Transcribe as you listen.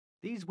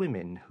These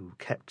women who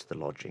kept the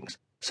lodgings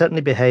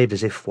certainly behaved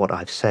as if what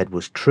I've said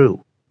was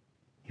true.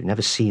 You've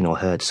never seen or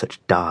heard such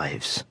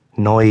dives,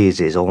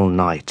 noises all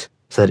night,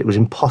 so that it was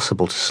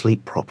impossible to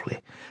sleep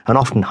properly, and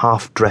often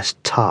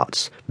half-dressed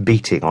tarts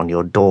beating on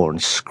your door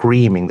and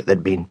screaming that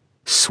they'd been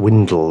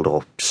swindled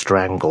or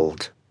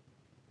strangled.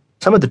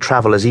 Some of the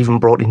travellers even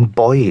brought in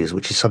boys,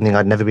 which is something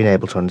I'd never been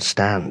able to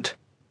understand.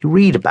 You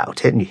read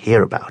about it and you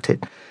hear about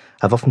it.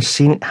 I've often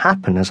seen it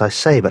happen, as I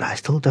say, but I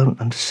still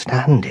don't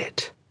understand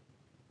it.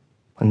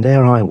 And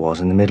there I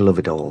was in the middle of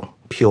it all,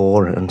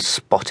 pure and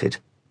spotted.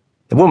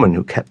 The woman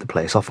who kept the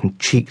place often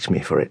cheeked me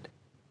for it.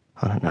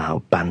 I don't know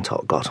how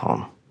Bantock got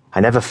on. I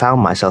never found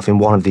myself in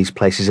one of these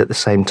places at the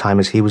same time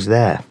as he was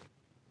there.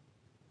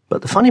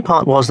 But the funny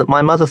part was that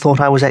my mother thought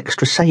I was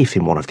extra safe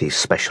in one of these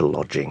special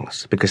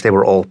lodgings, because they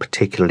were all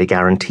particularly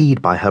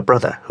guaranteed by her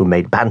brother, who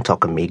made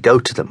Bantock and me go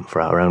to them for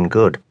our own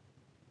good.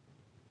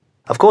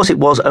 Of course, it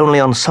was only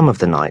on some of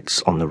the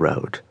nights on the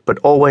road, but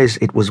always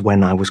it was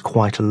when I was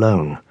quite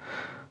alone.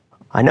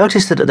 I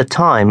noticed that at the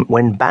time,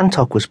 when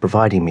Bantock was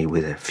providing me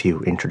with a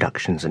few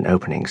introductions and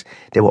openings,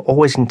 they were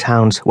always in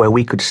towns where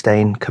we could stay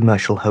in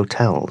commercial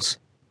hotels.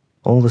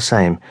 All the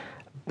same,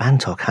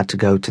 Bantock had to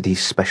go to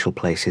these special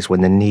places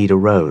when the need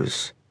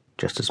arose,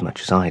 just as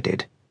much as I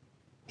did,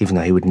 even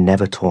though he would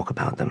never talk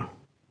about them.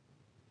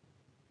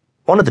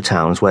 One of the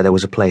towns where there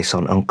was a place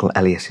on Uncle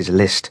Elias's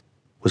list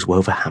was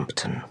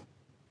Wolverhampton.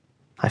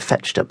 I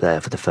fetched up there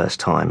for the first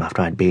time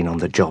after I'd been on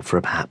the job for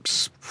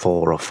perhaps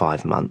 4 or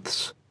 5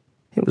 months.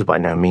 It was by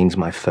no means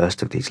my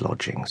first of these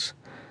lodgings,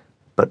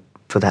 but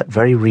for that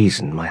very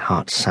reason my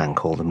heart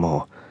sank all the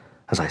more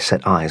as I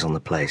set eyes on the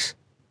place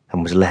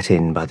and was let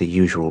in by the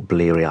usual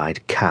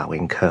bleary-eyed cow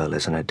in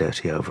curlers and a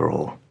dirty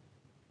overall.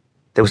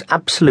 There was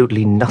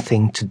absolutely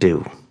nothing to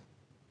do.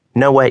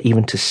 Nowhere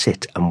even to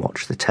sit and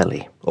watch the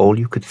telly. All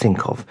you could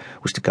think of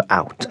was to go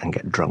out and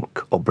get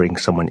drunk or bring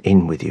someone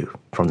in with you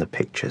from the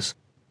pictures.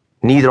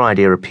 Neither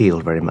idea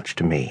appealed very much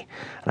to me,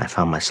 and I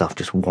found myself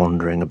just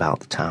wandering about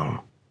the town.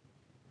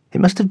 It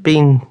must have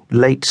been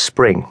late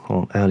spring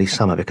or early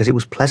summer, because it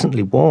was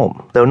pleasantly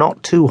warm, though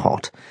not too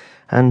hot,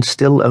 and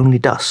still only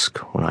dusk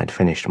when I'd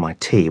finished my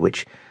tea,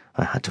 which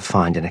I had to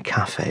find in a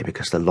cafe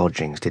because the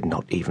lodgings did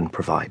not even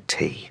provide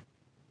tea.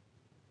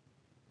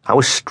 I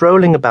was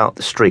strolling about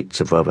the streets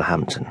of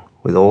Wolverhampton,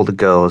 with all the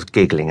girls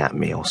giggling at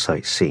me, or so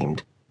it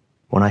seemed,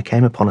 when I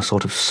came upon a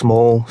sort of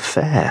small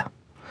fair.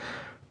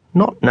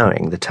 Not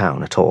knowing the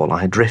town at all,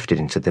 I had drifted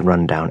into the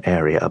run-down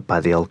area up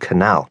by the old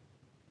canal.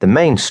 The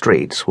main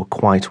streets were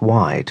quite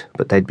wide,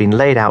 but they'd been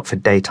laid out for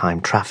daytime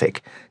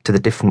traffic to the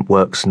different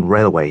works and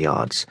railway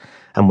yards,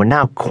 and were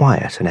now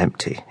quiet and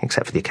empty,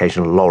 except for the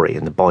occasional lorry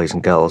and the boys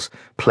and girls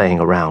playing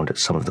around at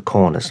some of the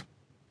corners.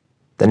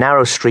 The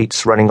narrow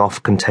streets running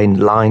off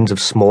contained lines of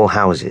small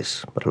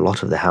houses, but a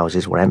lot of the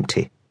houses were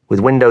empty,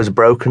 with windows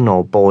broken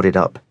or boarded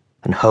up,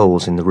 and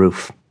holes in the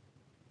roof.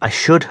 I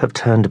should have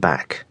turned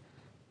back,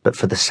 but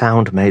for the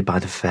sound made by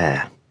the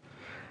fair.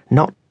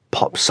 Not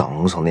pop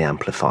songs on the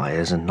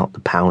amplifiers, and not the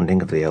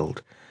pounding of the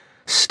old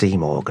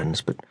steam organs,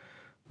 but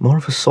more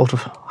of a sort of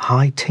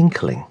high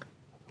tinkling,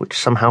 which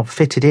somehow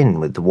fitted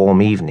in with the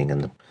warm evening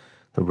and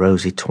the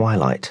rosy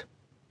twilight.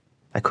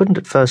 I couldn't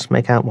at first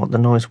make out what the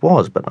noise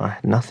was, but I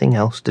had nothing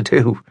else to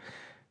do,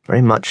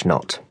 very much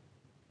not,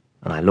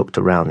 and I looked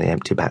around the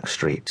empty back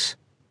streets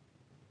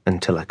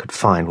until I could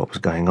find what was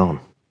going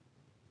on.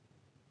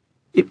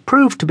 It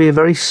proved to be a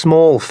very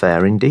small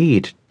fair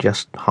indeed,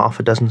 just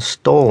 6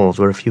 stalls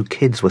where a few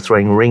kids were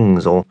throwing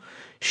rings or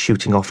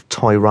shooting off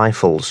toy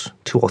rifles,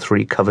 2 or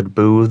 3 covered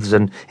booths,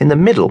 and in the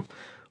middle,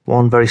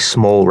 one very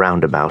small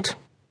roundabout.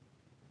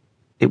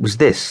 It was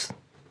this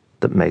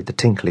that made the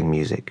tinkling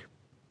music.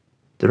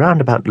 The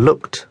roundabout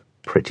looked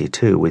pretty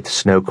too, with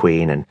Snow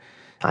Queen and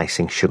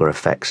icing sugar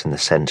effects in the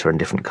centre and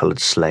different coloured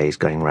sleighs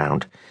going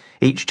round,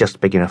 each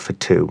just big enough for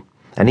 2.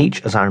 And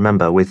each, as I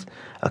remember, with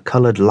a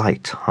coloured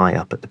light high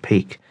up at the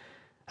peak,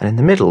 and in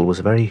the middle was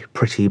a very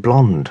pretty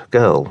blonde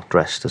girl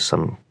dressed as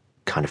some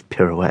kind of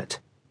pirouette.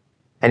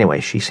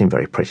 Anyway, she seemed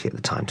very pretty at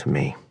the time to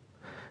me.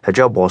 Her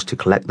job was to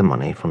collect the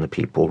money from the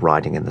people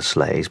riding in the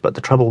sleighs, but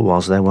the trouble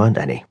was there weren't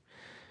any.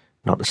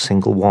 Not a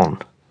single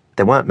one.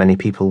 There weren't many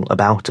people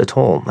about at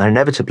all, and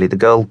inevitably the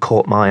girl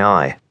caught my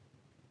eye.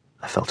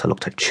 I felt I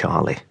looked at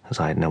Charlie, as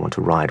I had no one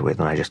to ride with,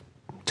 and I just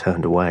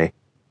turned away.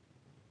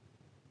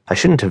 I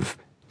shouldn't have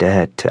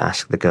dared to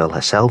ask the girl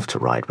herself to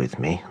ride with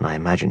me, and I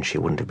imagine she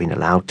wouldn't have been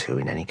allowed to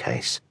in any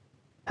case,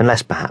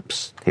 unless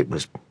perhaps it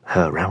was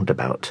her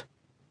roundabout.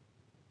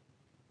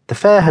 The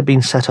fair had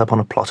been set up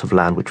on a plot of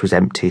land which was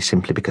empty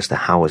simply because the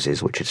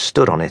houses which had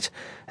stood on it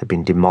had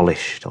been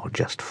demolished or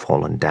just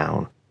fallen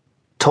down.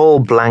 Tall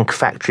blank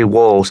factory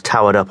walls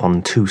towered up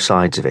on 2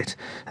 sides of it,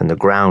 and the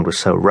ground was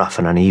so rough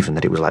and uneven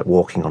that it was like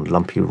walking on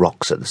lumpy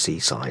rocks at the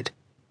seaside.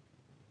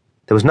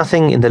 There was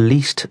nothing in the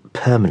least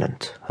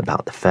permanent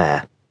about the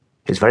fair.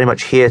 It's very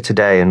much here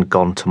today and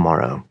gone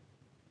tomorrow.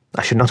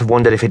 I should not have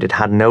wondered if it had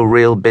had no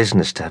real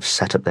business to have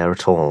set up there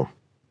at all.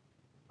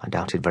 I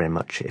doubted very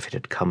much if it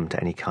had come to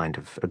any kind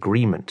of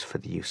agreement for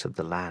the use of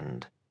the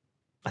land.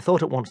 I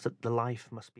thought at once that the life must be